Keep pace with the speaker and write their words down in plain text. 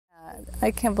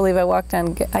I can't believe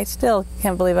I still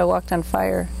can't believe I walked on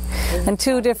fire on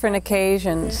 2 different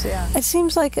occasions. Yeah. It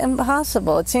seems like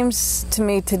impossible. It seems to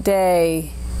me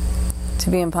today to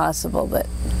be impossible that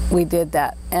we did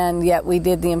that, and yet we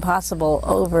did the impossible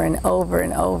over and over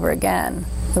and over again.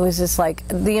 It was just like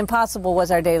the impossible was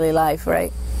our daily life,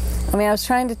 right? I mean, I was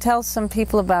trying to tell some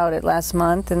people about it last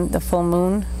month and the full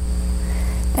moon,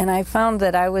 and I found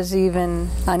that I was even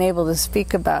unable to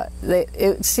speak about it.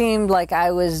 It seemed like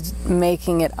I was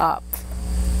making it up.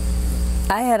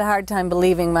 I had a hard time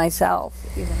believing myself.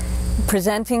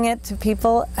 Presenting it to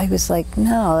people, I was like,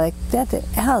 no, like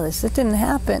Alice, that didn't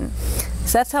happen.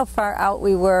 So that's how far out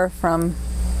we were from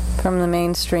the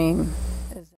mainstream.